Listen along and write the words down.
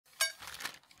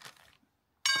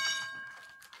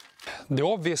The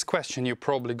obvious question you're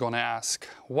probably gonna ask,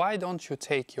 why don't you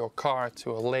take your car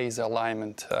to a laser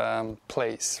alignment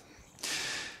place?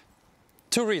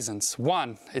 Two reasons.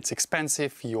 One, it's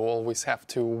expensive. You always have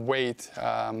to wait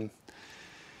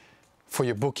for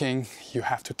your booking. You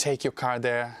have to take your car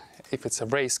there. If it's a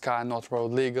race car, not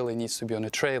road legal, it needs to be on a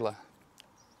trailer.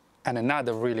 And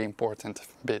another really important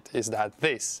bit is that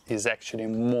this is actually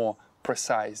more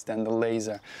precise than the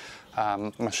laser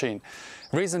machine.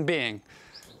 Reason being,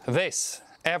 this,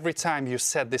 every time you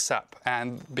set this up,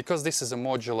 and because this is a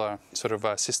modular sort of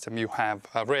a system, you have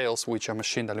rails which are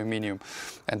machined aluminum,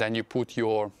 and then you put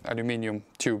your aluminum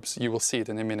tubes, you will see it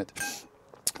in a minute.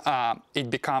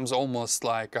 It becomes almost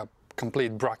like a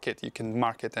complete bracket. You can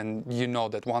mark it, and you know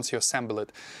that once you assemble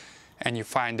it and you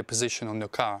find the position on your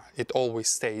car, it always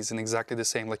stays in exactly the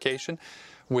same location.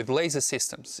 With laser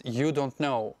systems, you don't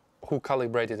know who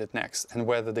calibrated it next and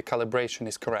whether the calibration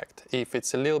is correct. If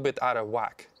it's a little bit out of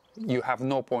whack, you have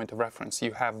no point of reference.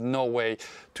 You have no way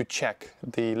to check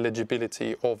the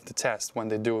legibility of the test when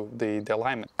they do the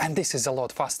alignment. And this is a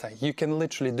lot faster. You can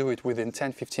literally do it within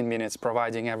 10-15 minutes,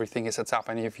 providing everything is set up,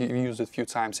 and if you use it a few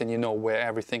times and you know where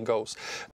everything goes.